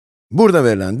Burada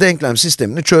verilen denklem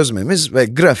sistemini çözmemiz ve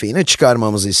grafiğini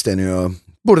çıkarmamız isteniyor.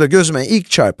 Burada gözüme ilk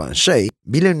çarpan şey,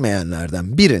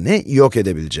 bilinmeyenlerden birini yok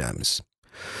edebileceğimiz.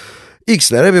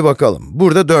 X'lere bir bakalım.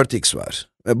 Burada 4x var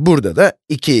ve burada da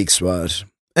 2x var.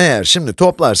 Eğer şimdi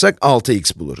toplarsak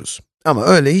 6x buluruz. Ama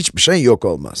öyle hiçbir şey yok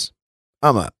olmaz.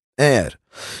 Ama eğer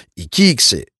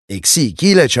 2x'i eksi 2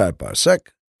 ile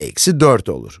çarparsak, eksi 4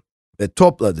 olur. Ve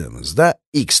topladığımızda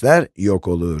x'ler yok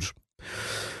olur.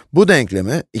 Bu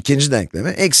denklemi, ikinci denklemi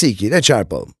eksi 2 ile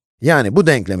çarpalım. Yani bu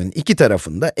denklemin iki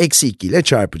tarafını da eksi 2 ile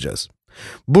çarpacağız.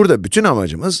 Burada bütün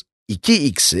amacımız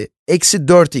 2x'i eksi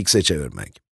 4x'e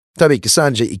çevirmek. Tabii ki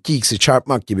sadece 2x'i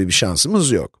çarpmak gibi bir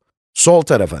şansımız yok. Sol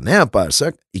tarafa ne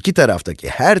yaparsak, iki taraftaki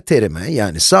her terime,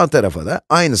 yani sağ tarafa da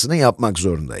aynısını yapmak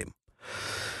zorundayım.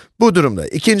 Bu durumda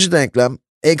ikinci denklem,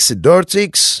 eksi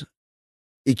 4x,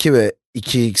 2 ve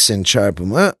 2x'in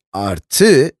çarpımı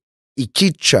artı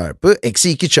 2 çarpı, eksi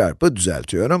 2 çarpı,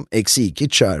 düzeltiyorum, eksi 2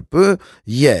 çarpı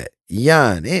y,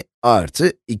 yani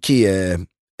artı 2y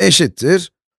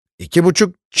eşittir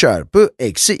 2,5 çarpı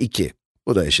eksi 2.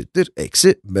 Bu da eşittir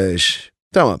eksi 5.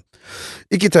 Tamam.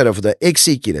 İki tarafı da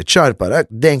eksi 2 ile çarparak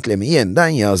denklemi yeniden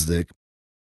yazdık.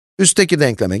 Üstteki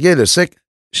denkleme gelirsek,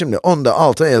 şimdi onu da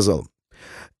alta yazalım.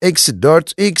 Eksi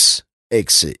 4x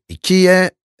eksi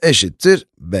 2y eşittir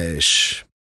 5.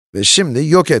 Ve şimdi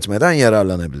yok etmeden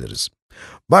yararlanabiliriz.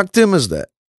 Baktığımızda,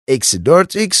 eksi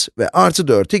 4x ve artı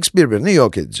 4x birbirini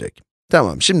yok edecek.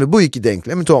 Tamam, şimdi bu iki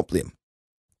denklemi toplayayım.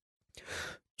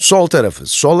 Sol tarafı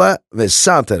sola ve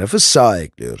sağ tarafı sağa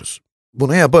ekliyoruz.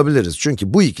 Bunu yapabiliriz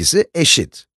çünkü bu ikisi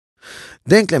eşit.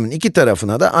 Denklemin iki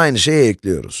tarafına da aynı şeyi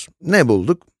ekliyoruz. Ne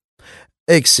bulduk?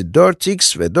 Eksi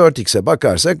 4x ve 4x'e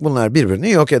bakarsak bunlar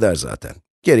birbirini yok eder zaten.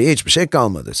 Geriye hiçbir şey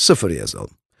kalmadı. 0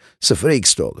 yazalım. 0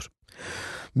 x de olur.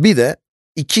 Bir de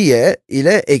 2y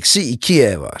ile eksi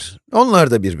 2y var.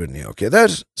 Onlar da birbirini yok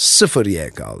eder.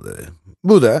 0y kaldı.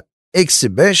 Bu da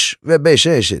eksi 5 ve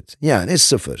 5'e eşit. Yani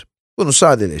 0. Bunu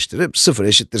sadeleştirip 0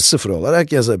 eşittir 0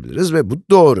 olarak yazabiliriz ve bu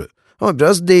doğru. Ama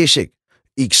biraz değişik.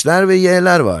 X'ler ve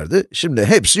y'ler vardı, şimdi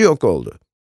hepsi yok oldu.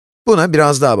 Buna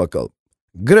biraz daha bakalım.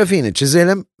 Grafiğini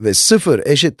çizelim ve 0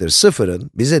 eşittir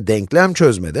 0'ın bize denklem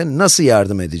çözmede nasıl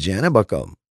yardım edeceğine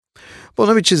bakalım.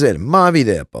 Bunu bir çizelim, mavi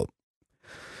de yapalım.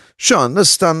 Şu anda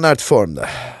standart formda.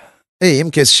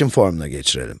 Eğim kesişim formuna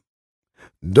geçirelim.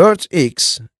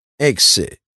 4x eksi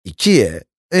 2y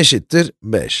eşittir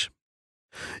 5.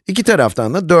 İki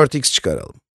taraftan da 4x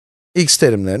çıkaralım. X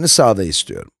terimlerini sağda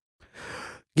istiyorum.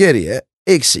 Geriye,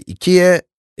 eksi 2y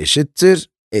eşittir,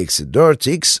 eksi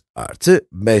 4x artı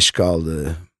 5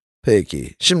 kaldı.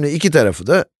 Peki, şimdi iki tarafı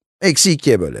da eksi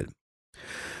 2'ye bölelim.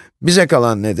 Bize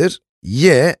kalan nedir?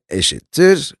 Y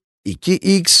eşittir,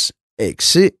 2x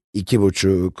eksi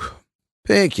 2,5.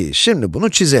 Peki, şimdi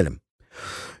bunu çizelim.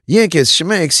 Y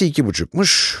kesişimi eksi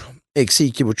 2,5'muş. Eksi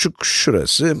 2,5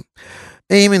 şurası.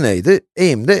 Eğimi neydi?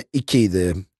 Eğim de 2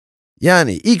 idi.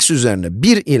 Yani x üzerine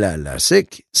 1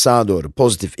 ilerlersek, sağa doğru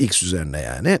pozitif x üzerine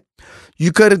yani,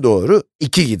 yukarı doğru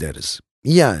 2 gideriz.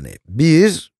 Yani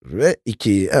 1 ve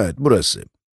 2, evet burası.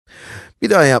 Bir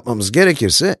daha yapmamız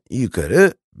gerekirse,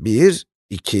 yukarı 1,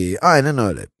 2, aynen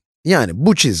öyle. Yani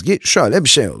bu çizgi şöyle bir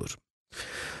şey olur.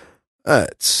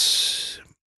 Evet.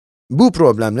 Bu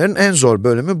problemlerin en zor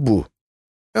bölümü bu.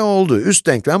 Oldu, üst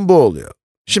denklem bu oluyor.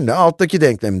 Şimdi alttaki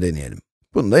denklemi deneyelim.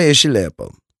 Bunu da yeşille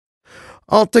yapalım.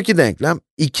 Alttaki denklem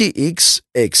 2x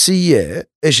eksi y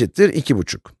eşittir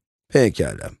 2,5.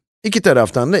 Pekala. İki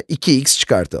taraftan da 2x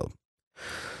çıkartalım.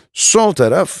 Sol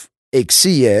taraf eksi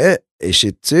y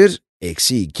eşittir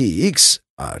eksi 2x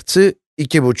artı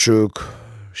 2,5.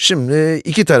 Şimdi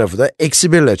iki tarafı da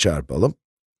eksi 1 ile çarpalım.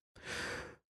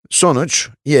 Sonuç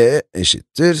y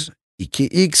eşittir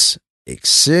 2x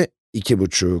eksi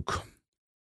 2,5.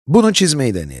 Bunu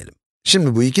çizmeyi deneyelim.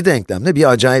 Şimdi bu iki denklemde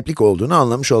bir acayiplik olduğunu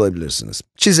anlamış olabilirsiniz.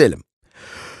 Çizelim.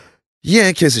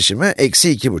 Y kesişimi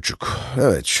eksi 2,5.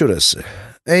 Evet, şurası.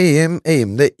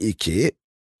 Eğim de 2.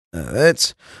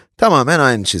 Evet. Tamamen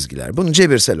aynı çizgiler. Bunu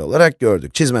cebirsel olarak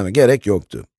gördük. Çizmeme gerek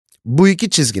yoktu. Bu iki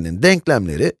çizginin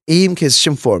denklemleri eğim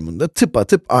kesişim formunda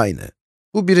tıpatıp aynı.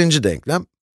 Bu birinci denklem,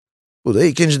 bu da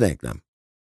ikinci denklem.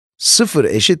 0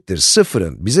 eşittir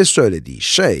 0'ın bize söylediği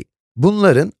şey,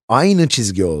 bunların aynı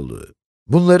çizgi olduğu.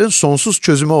 Bunların sonsuz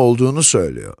çözümü olduğunu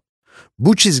söylüyor.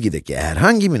 Bu çizgideki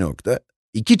herhangi bir nokta,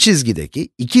 iki çizgideki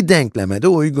iki denkleme de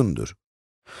uygundur.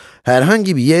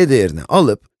 Herhangi bir y değerini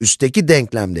alıp, üstteki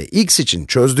denklemde x için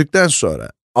çözdükten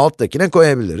sonra, alttakine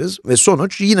koyabiliriz ve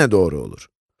sonuç yine doğru olur.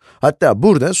 Hatta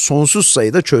burada sonsuz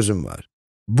sayıda çözüm var.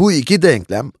 Bu iki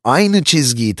denklem aynı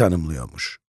çizgiyi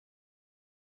tanımlıyormuş.